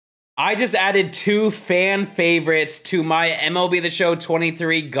I just added 2 fan favorites to my MLB the Show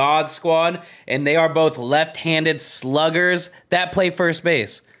 23 God Squad, and they are both left-handed sluggers that play first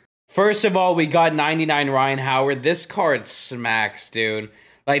base. First of all, we got 99 Ryan Howard. This card smacks, dude.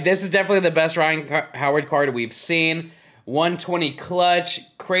 Like, this is definitely the best Ryan Howard card we've seen. 120 clutch,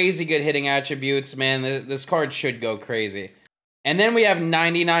 crazy good hitting attributes, man. This card should go crazy. And then we have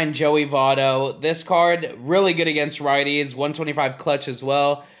 99 Joey Votto. This card, really good against righties. 125 clutch as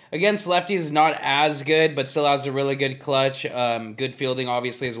well. Against lefties, not as good, but still has a really good clutch. Good fielding,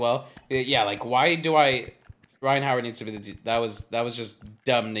 obviously, as well. Yeah, like, why do I... Ryan Howard needs to be the... That was just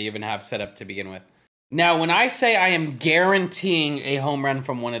dumb to even have set up to begin with. Now, when I say I am guaranteeing a home run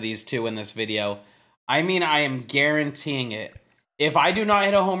from one of these two in this video, I mean I am guaranteeing it. If I do not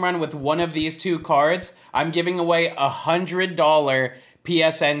hit a home run with one of these 2 cards, I'm giving away a $100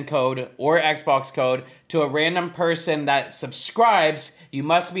 PSN code or Xbox code to a random person that subscribes. You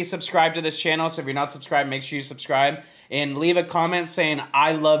must be subscribed to this channel, so if you're not subscribed, make sure you subscribe and leave a comment saying,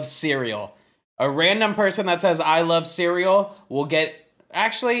 I love cereal. A random person that says, I love cereal will get,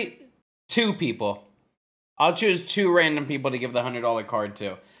 actually, 2 people. I'll choose 2 random people to give the $100 card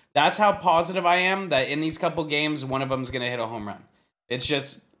to. That's how positive I am that in these couple games, one of them's going to hit a home run. It's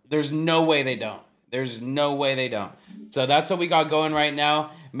just, there's no way they don't. There's no way they don't. So that's what we got going right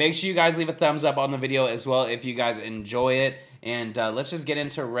now. Make sure you guys leave a thumbs up on the video as well if you guys enjoy it. And let's just get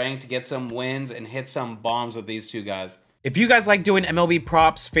into ranked, get some wins, and hit some bombs with these 2 guys. If you guys like doing MLB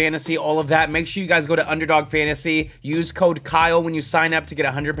props, fantasy, all of that, make sure you guys go to Underdog Fantasy. Use code Kyle when you sign up to get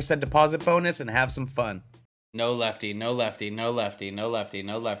a 100% deposit bonus and have some fun. No lefty, no lefty, no lefty, no lefty,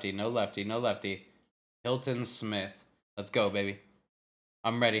 no lefty, no lefty, no lefty. Hilton Smith. Let's go, baby.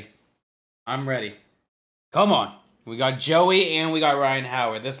 I'm ready. I'm ready. Come on. We got Joey and we got Ryan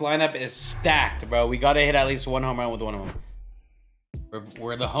Howard. This lineup is stacked, bro. We got to hit at least 1 home run with one of them.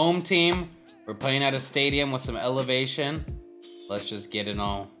 We're the home team. We're playing at a stadium with some elevation. Let's just get it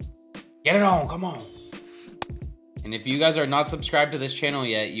on. Get it on. Come on. And if you guys are not subscribed to this channel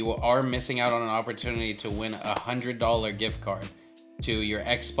yet, you are missing out on an opportunity to win a $100 gift card to your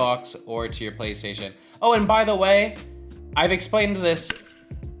Xbox or to your PlayStation. Oh, and by the way, I've explained this.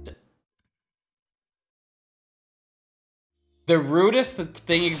 The rudest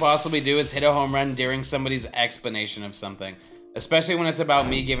thing you can possibly do is hit a home run during somebody's explanation of something, especially when it's about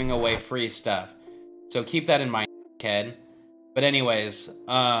me giving away free stuff. So keep that in mind, kid. But anyways,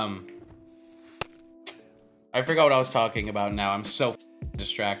 I forgot what I was talking about now. I'm so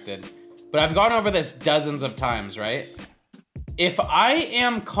distracted. But I've gone over this dozens of times, right? If I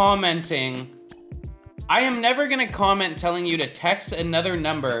am commenting, I am never gonna comment telling you to text another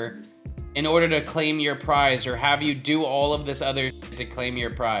number in order to claim your prize or have you do all of this other shit to claim your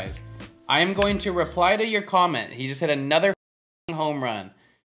prize. I am going to reply to your comment. He just hit another home run.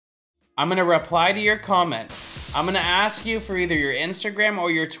 I'm gonna reply to your comment. I'm gonna ask you for either your Instagram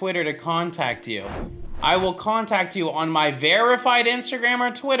or your Twitter to contact you. I will contact you on my verified Instagram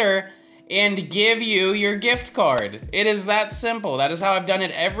or Twitter and give you your gift card. It is that simple. That is how I've done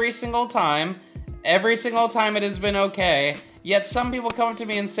it every single time. Every single time it has been okay. Yet some people come up to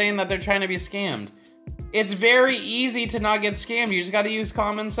me and saying that they're trying to be scammed. It's very easy to not get scammed. You just gotta use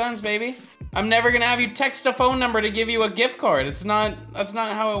common sense, baby. I'm never gonna have you text a phone number to give you a gift card. That's not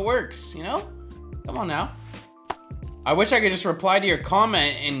how it works, you know? Come on now. I wish I could just reply to your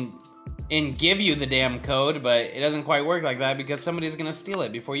comment and give you the damn code, but it doesn't quite work like that because somebody's gonna steal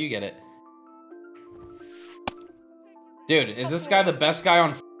it before you get it. Dude, is this guy the best guy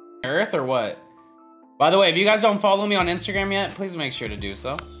on earth or what? By the way, if you guys don't follow me on Instagram yet, please make sure to do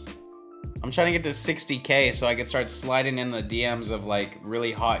so. I'm trying to get to 60K so I can start sliding in the DMs of like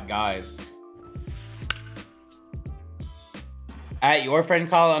really hot guys. At your friend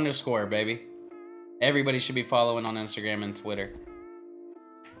Kyle _, baby. Everybody should be following on Instagram and Twitter.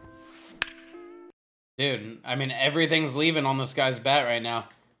 Dude, I mean, everything's leaving on this guy's bat right now.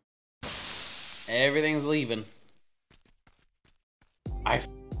 Everything's leaving. I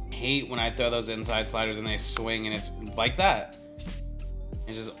hate when I throw those inside sliders and they swing and it's like that.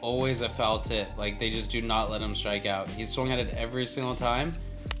 It's just always a foul tip. Like, they just do not let him strike out. He's swung at it every single time,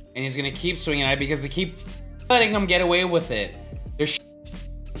 and he's gonna keep swinging at it because they keep letting him get away with it. They're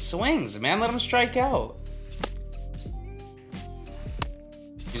swings, man. Let him strike out.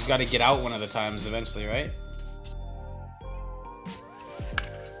 You just gotta get out one of the times eventually, right?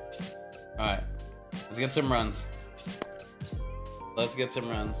 Alright. Let's get some runs. Let's get some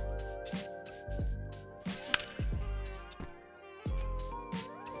runs.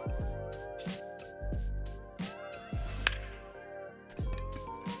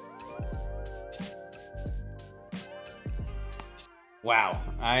 Wow.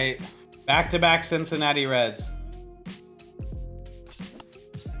 Back-to-back Cincinnati Reds.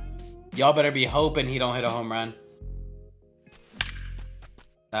 Y'all better be hoping he don't hit a home run.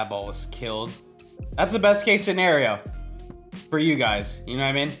 That ball was killed. That's the best case scenario for you guys. You know what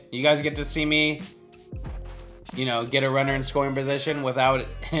I mean? You guys get to see me, you know, get a runner in scoring position without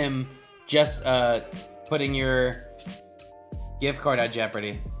him just putting your gift card at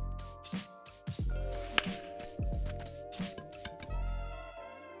jeopardy.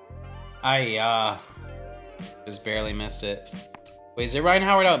 I just barely missed it. Wait, is it Ryan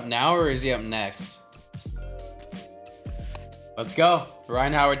Howard up now or is he up next? Let's go.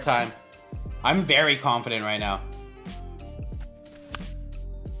 Ryan Howard time. I'm very confident right now.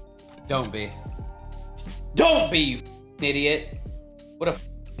 Don't be. Don't be, you idiot. What a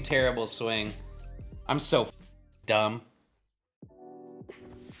terrible swing. I'm so dumb.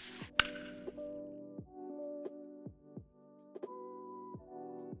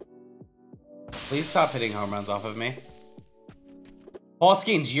 Please stop hitting home runs off of me. Paul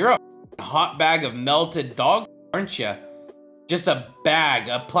Skeens, you're a hot bag of melted dog, aren't you? Just a bag,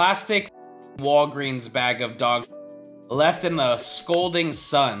 a plastic Walgreens bag of dog left in the scalding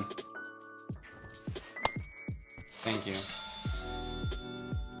sun. Thank you.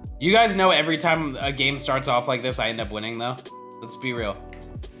 You guys know every time a game starts off like this, I end up winning, though. Let's be real.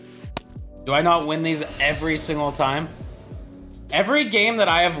 Do I not win these every single time? Every game that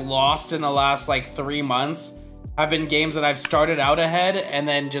I have lost in the last, like, 3 months have been games that I've started out ahead and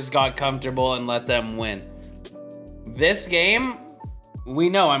then just got comfortable and let them win. This game, we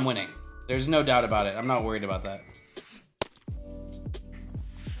know I'm winning. There's no doubt about it. I'm not worried about that.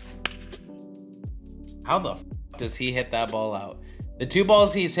 How the f does he hit that ball out? The 2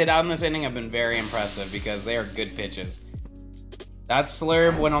 balls he's hit out in this inning have been very impressive because they are good pitches. That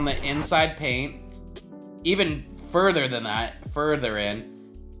slurve went on the inside paint, even further than that, further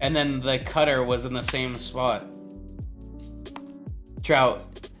in, and then the cutter was in the same spot. Trout,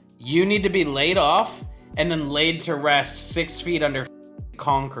 you need to be laid off and then laid to rest 6 feet under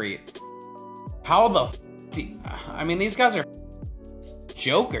concrete. How the f I mean, these guys are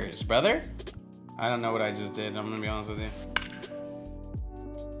jokers, brother. I don't know what I just did, I'm gonna be honest with you.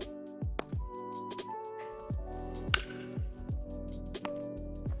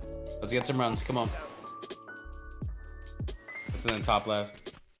 Let's get some runs, come on. It's in the top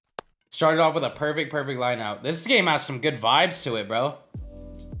left. Started off with a perfect line out. This game has some good vibes to it, bro.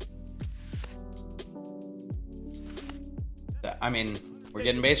 I mean, we're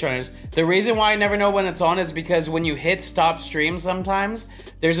getting base runners. The reason why I never know when it's on is because when you hit stop stream sometimes,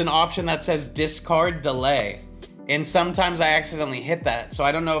 there's an option that says discard delay. And sometimes I accidentally hit that. So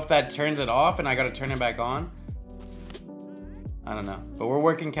I don't know if that turns it off and I gotta turn it back on. I don't know. But we're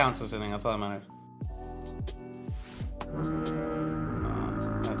working counts this inning, that's all that matters.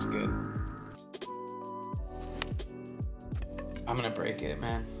 That's good. I'm gonna break it,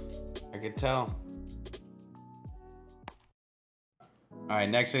 man. I could tell. All right,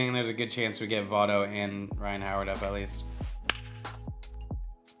 next inning, there's a good chance we get Votto and Ryan Howard up at least.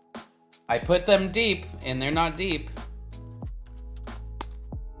 I put them deep, and they're not deep.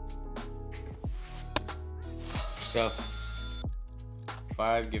 Go.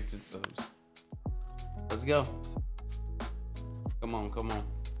 5 gifted subs. Let's go. Come on, come on.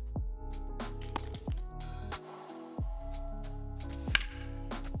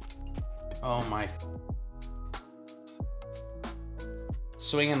 Oh my.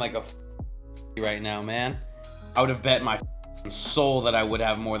 Swinging like a right now, man. I would have bet my soul that I would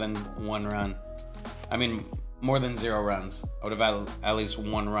have more than 1 run. I mean, more than 0 runs. I would have had at least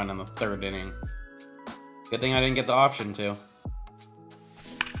 1 run in the 3rd inning. Good thing I didn't get the option to.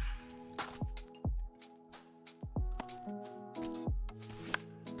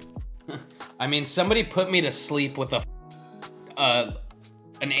 I mean, somebody put me to sleep with a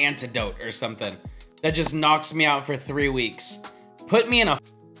an antidote or something that just knocks me out for 3 weeks. Put me in a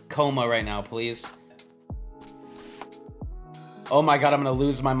coma right now, please. Oh my God, I'm gonna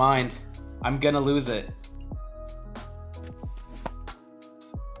lose my mind. I'm gonna lose it.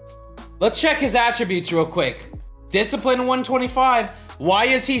 Let's check his attributes real quick. Discipline 125. Why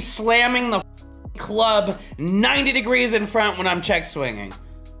is he slamming the club 90 degrees in front when I'm check swinging?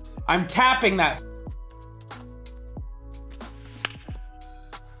 I'm tapping that.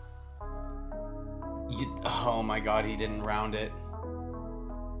 Oh my God, he didn't round it.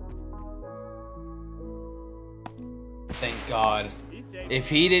 Thank God. If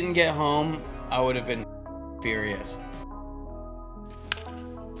he didn't get home, I would have been furious.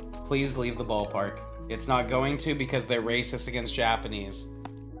 Please leave the ballpark. It's not going to because they're racist against Japanese.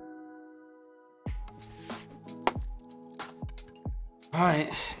 All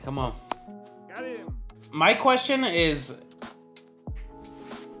right, come on. Got him. My question is,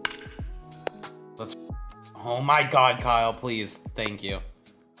 oh my God, Kyle, please, thank you.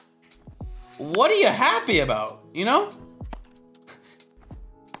 What are you happy about, you know?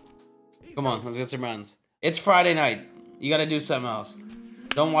 Come on, let's get some runs. It's Friday night. You gotta do something else.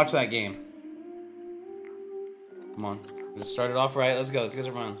 Don't watch that game. Come on, just start it off right. Let's go, let's get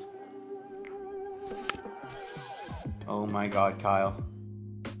some runs. Oh my God, Kyle.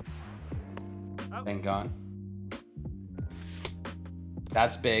 Thank God.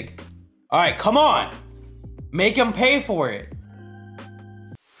 That's big. All right, come on. Make him pay for it.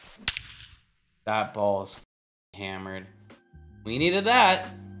 That ball is hammered. We needed that.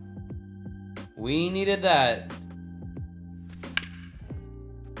 We needed that.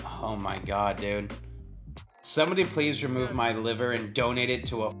 Oh my God, dude. Somebody please remove my liver and donate it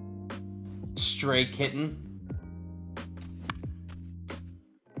to a stray kitten.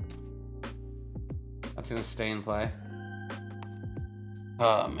 That's gonna stay in play.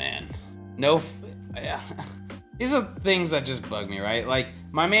 Oh man. No, yeah. These are things that just bug me, right? Like,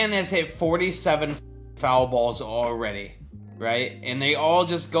 my man has hit 47 foul balls already, right? And they all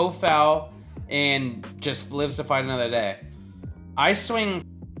just go foul and just lives to fight another day. I swing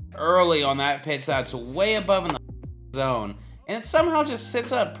early on that pitch that's way above in the zone, and it somehow just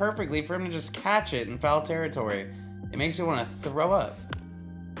sits up perfectly for him to just catch it in foul territory. It makes me want to throw up.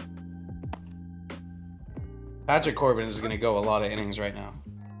 Patrick Corbin is going to go a lot of innings right now.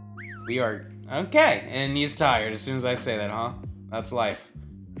 We are... Okay, and he's tired as soon as I say that, huh? That's life.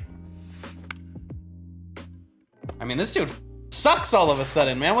 I mean, this dude sucks all of a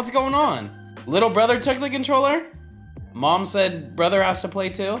sudden, man. What's going on? Little brother took the controller? Mom said brother has to play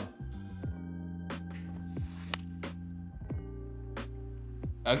too?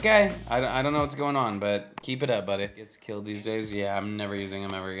 Okay, I don't know what's going on, but keep it up, buddy. Gets killed these days? Yeah, I'm never using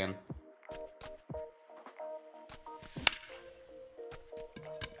him ever again.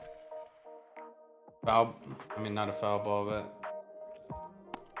 Foul, I mean, not a foul ball, but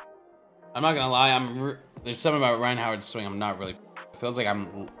I'm not gonna lie. There's something about Ryan Howard's swing. I'm not really. It feels like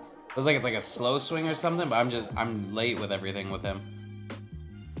it's like a slow swing or something. But I'm late with everything with him.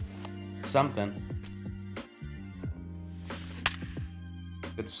 Something.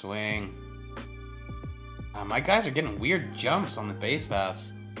 Good swing. My guys are getting weird jumps on the base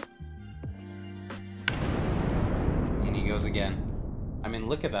paths. And he goes again. I mean,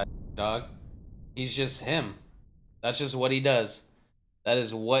 look at that dog. He's just him. That's just what he does. That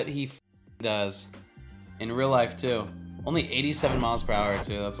is what he does. In real life, too. Only 87 miles per hour,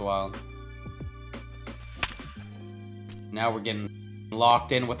 too. That's wild. Now we're getting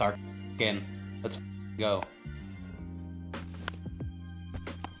locked in with our skin. Let's go.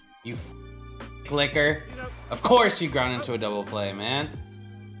 You clicker. Of course you ground into a double play, man.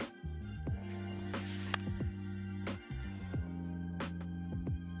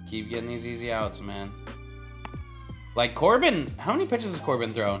 Keep getting these easy outs, man. Like, Corbin, how many pitches has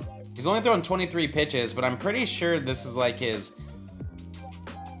Corbin thrown? He's only thrown 23 pitches, but I'm pretty sure this is like his...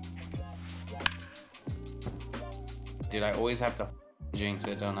 Dude, I always have to jinx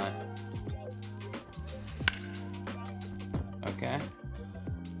it, don't I? Okay.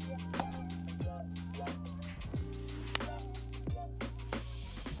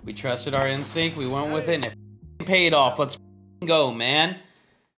 We trusted our instinct, we went with it, and it paid off. Let's go, man.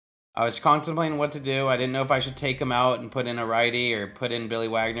 I was contemplating what to do. I didn't know if I should take him out and put in a righty or put in Billy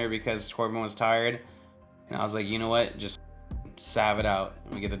Wagner because Corbin was tired. And I was like, you know what? Just salve it out.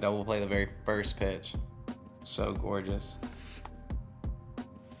 And we get the double play the very first pitch. So gorgeous.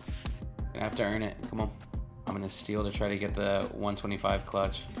 Gonna have to earn it. Come on. I'm gonna steal to try to get the 125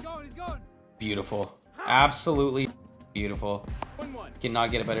 clutch. He's going. Beautiful. Absolutely beautiful.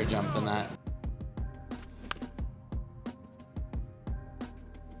 Cannot get a better jump than that.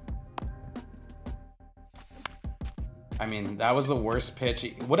 I mean, that was the worst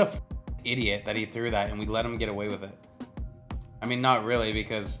pitch. What a idiot that he threw that and we let him get away with it. I mean, not really,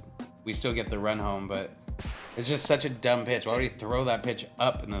 because we still get the run home, but it's just such a dumb pitch. Why would he throw that pitch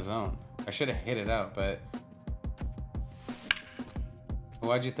up in the zone? I should have hit it out, but...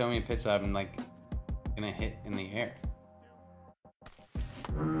 Why'd you throw me a pitch that I'm, like, gonna hit in the air?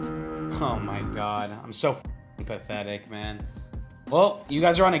 Oh my God. I'm so pathetic, man. Well, you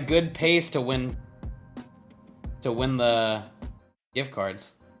guys are on a good pace to win the gift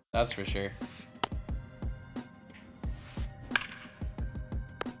cards. That's for sure.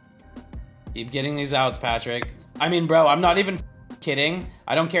 Keep getting these outs, Patrick. I mean, bro, I'm not even kidding.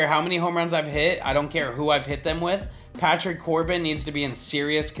 I don't care how many home runs I've hit. I don't care who I've hit them with. Patrick Corbin needs to be in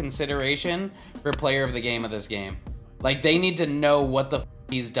serious consideration for player of the game of this game. Like, they need to know what the f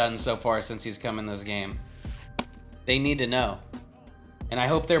he's done so far since he's come in this game. They need to know. And I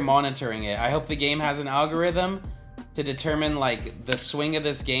hope they're monitoring it. I hope the game has an algorithm to determine, like, the swing of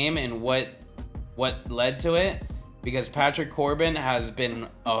this game and what led to it. Because Patrick Corbin has been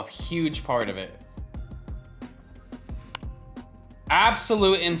a huge part of it.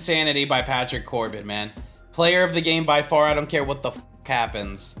 Absolute insanity by Patrick Corbin, man. Player of the game by far. I don't care what the f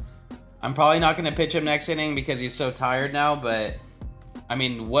happens. I'm probably not going to pitch him next inning because he's so tired now, but I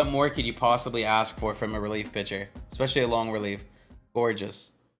mean, what more could you possibly ask for from a relief pitcher? Especially a long relief.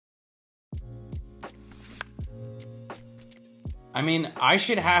 Gorgeous. I mean, I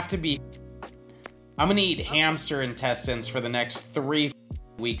should have to be... I'm going to eat hamster intestines for the next 3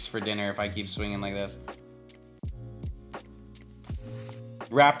 weeks for dinner if I keep swinging like this.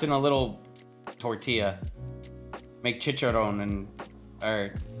 Wrapped in a little tortilla. Make chicharron and...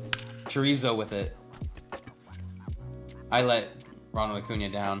 or chorizo with it. I let Ronald Acuna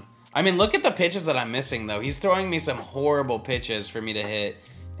down. I mean, look at the pitches that I'm missing, though. He's throwing me some horrible pitches for me to hit,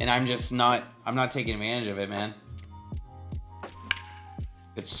 and I'm just not... I'm not taking advantage of it, man.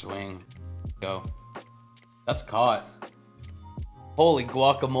 Good swing. Go. That's caught. Holy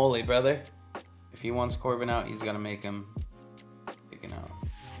guacamole, brother. If he wants Corbin out, he's got to make him taken out.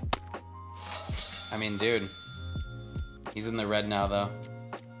 I mean, dude. He's in the red now, though.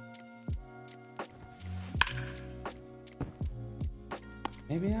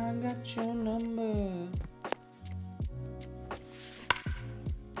 Maybe I got your number.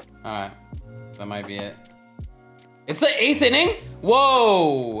 Alright. That might be it. It's the 8th inning?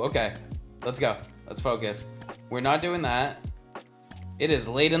 Whoa! Okay. Let's go. Let's focus. We're not doing that. It is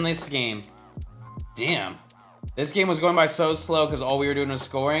late in this game. Damn. This game was going by so slow because all we were doing was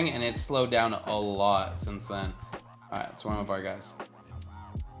scoring, and it slowed down a lot since then. Alright, let's warm up our guys.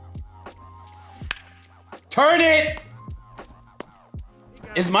 Turn it!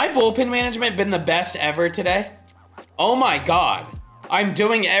 Is my bullpen management been the best ever today? Oh my god. I'm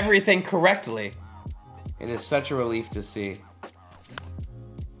doing everything correctly. It is such a relief to see.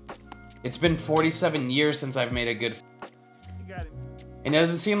 It's been 47 years since I've made a good... It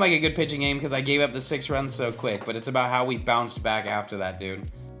doesn't seem like a good pitching game because I gave up the 6 runs so quick, but it's about how we bounced back after that,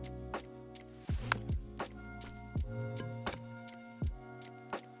 dude.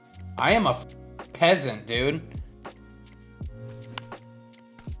 I am a peasant, dude.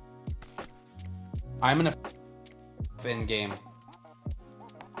 I'm gonna in game.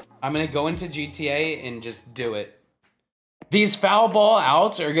 I'm gonna go into GTA and just do it. These foul ball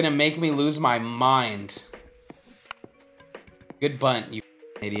outs are gonna make me lose my mind. Good bunt, you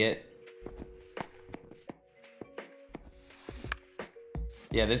idiot.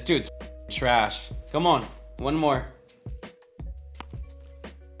 Yeah, this dude's trash. Come on, one more.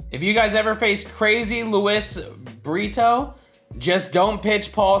 If you guys ever face crazy Luis Brito, just don't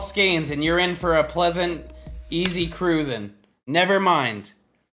pitch Paul Scanes and you're in for a pleasant, easy cruising. Never mind.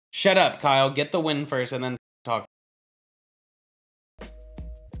 Shut up, Kyle. Get the win first and then talk.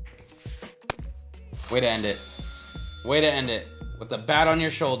 Way to end it. Way to end it. With the bat on your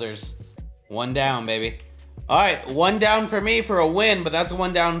shoulders. 1 down, baby. Alright, 1 down for me for a win, but that's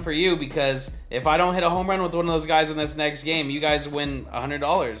 1 down for you because if I don't hit a home run with one of those guys in this next game, you guys win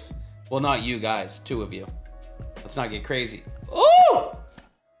 $100. Well, not you guys. 2 of you. Let's not get crazy. Ooh!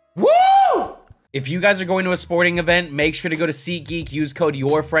 Woo! If you guys are going to a sporting event, make sure to go to SeatGeek. Use code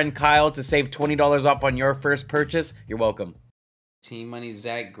YourFriendKyle to save $20 off on your first purchase. You're welcome. Team Money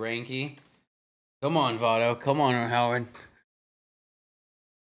Zach Greinke. Come on, Votto. Come on, Howard.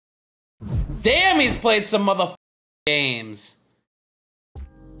 Damn, he's played some motherfucking games.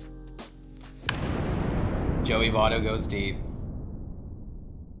 Joey Votto goes deep.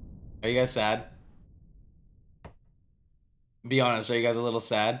 Are you guys sad? Be honest, are you guys a little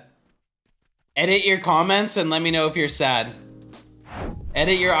sad? Edit your comments and let me know if you're sad.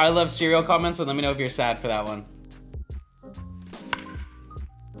 Edit your I love cereal comments and let me know if you're sad for that one.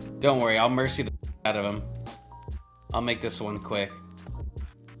 Don't worry, I'll mercy the out of him. I'll make this one quick.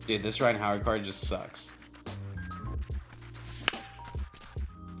 Dude, this Ryan Howard card just sucks.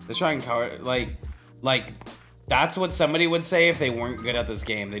 This Ryan Howard, like, that's what somebody would say if they weren't good at this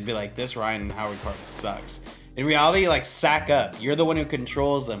game. They'd be like, this Ryan Howard card sucks. In reality, like, sack up. You're the one who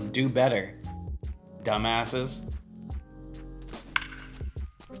controls them. Do better. Dumbasses.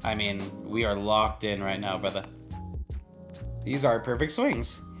 I mean, we are locked in right now, brother. These are perfect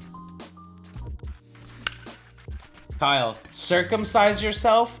swings. Kyle, circumcise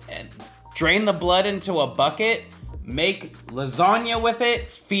yourself and drain the blood into a bucket, make lasagna with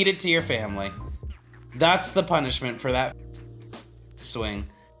it, feed it to your family. That's the punishment for that swing.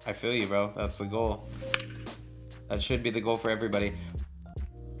 I feel you, bro. That's the goal. That should be the goal for everybody.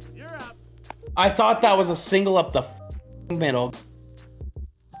 You're up. I thought that was a single up the middle.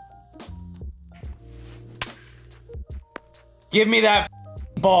 Give me that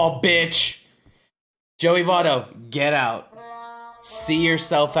ball, bitch. Joey Votto, get out. See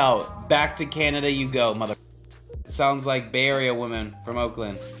yourself out. Back to Canada you go, mother. It sounds like Bay Area woman from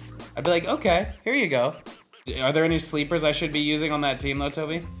Oakland. I'd be like, okay, here you go. Are there any sleepers I should be using on that team though,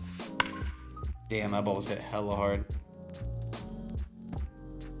 Toby? Damn, that ball was hit hella hard.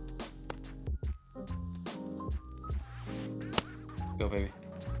 Go, baby.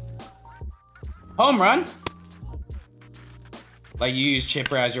 Home run? Like you use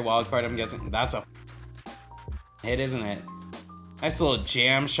Chipper as your wild card, I'm guessing. That's a hit, isn't it? Nice little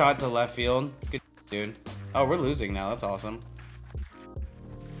jam shot to left field. Good, dude. Oh, we're losing now. That's awesome.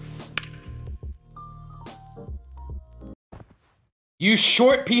 You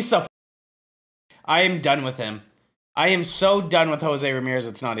short piece of. I am done with him. I am so done with Jose Ramirez,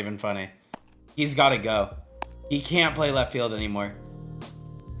 it's not even funny. He's got to go. He can't play left field anymore.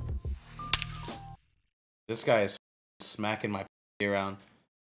 This guy is smacking my around.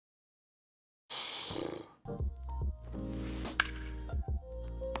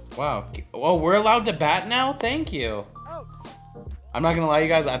 Wow. Oh, we're allowed to bat now? Thank you. I'm not gonna lie, you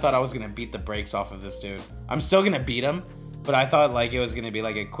guys. I thought I was gonna beat the brakes off of this dude. I'm still gonna beat him, but I thought like it was gonna be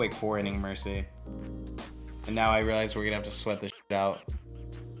like a quick 4-inning mercy. And now I realize we're gonna have to sweat this shit out.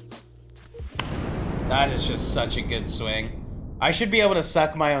 That is just such a good swing. I should be able to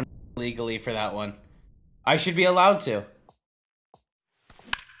suck my own legally for that one. I should be allowed to.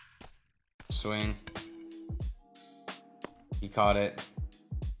 Swing. He caught it.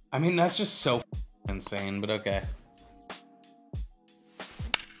 I mean, that's just so insane, but okay.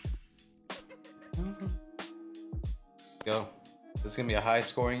 Go. This is gonna be a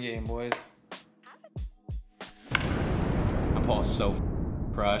high-scoring game, boys. My ball's so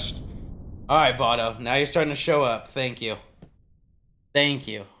crushed. All right, Votto. Now you're starting to show up. Thank you. Thank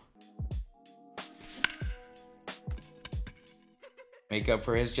you. Make up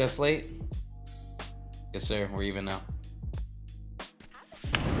for his just late? Yes, sir. We're even now.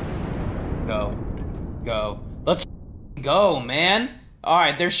 Go. Go. Let's go, man. All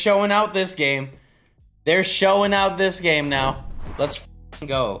right, they're showing out this game. They're showing out this game now. Let's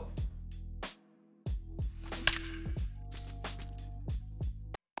go.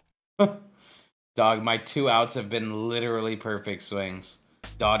 Dog, my 2 outs have been literally perfect swings.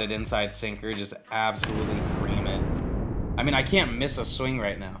 Dotted inside sinker, just absolutely cream it. I mean, I can't miss a swing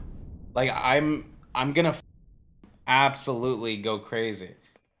right now. Like, I'm gonna absolutely go crazy.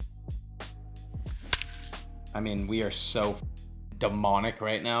 I mean, we are so demonic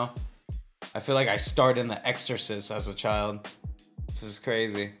right now. I feel like I started in The Exorcist as a child. This is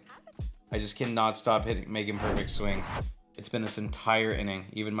crazy. I just cannot stop making perfect swings. It's been this entire inning,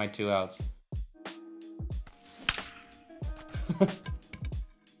 even my 2 outs.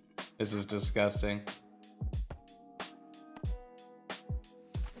 This is disgusting.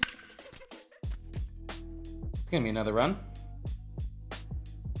 It's gonna be another run.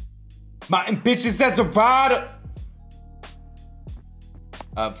 My bitches, that's a ride.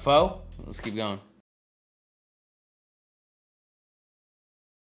 Foe. Let's keep going.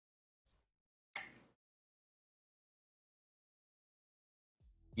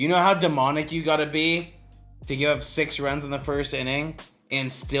 You know how demonic you gotta be to give up 6 runs in the first inning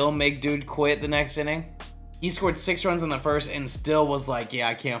and still make dude quit the next inning? He scored 6 runs in the first and still was like, yeah,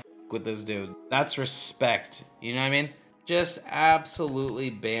 I can't f with this dude. That's respect. You know what I mean? Just absolutely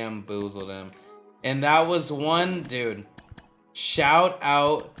bamboozled him. And that was one, dude. Shout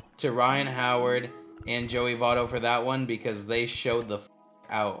out to Ryan Howard and Joey Votto for that one because they showed the f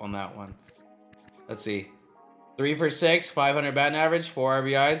out on that one. Let's see. 3 for 6, 500 batting average, 4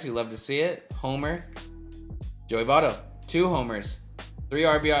 RBIs. You love to see it. Homer. Joey Votto, 2 homers, 3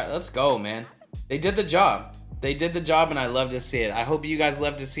 RBI. Let's go, man. They did the job. They did the job, and I love to see it. I hope you guys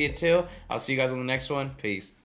love to see it too. I'll see you guys on the next one. Peace.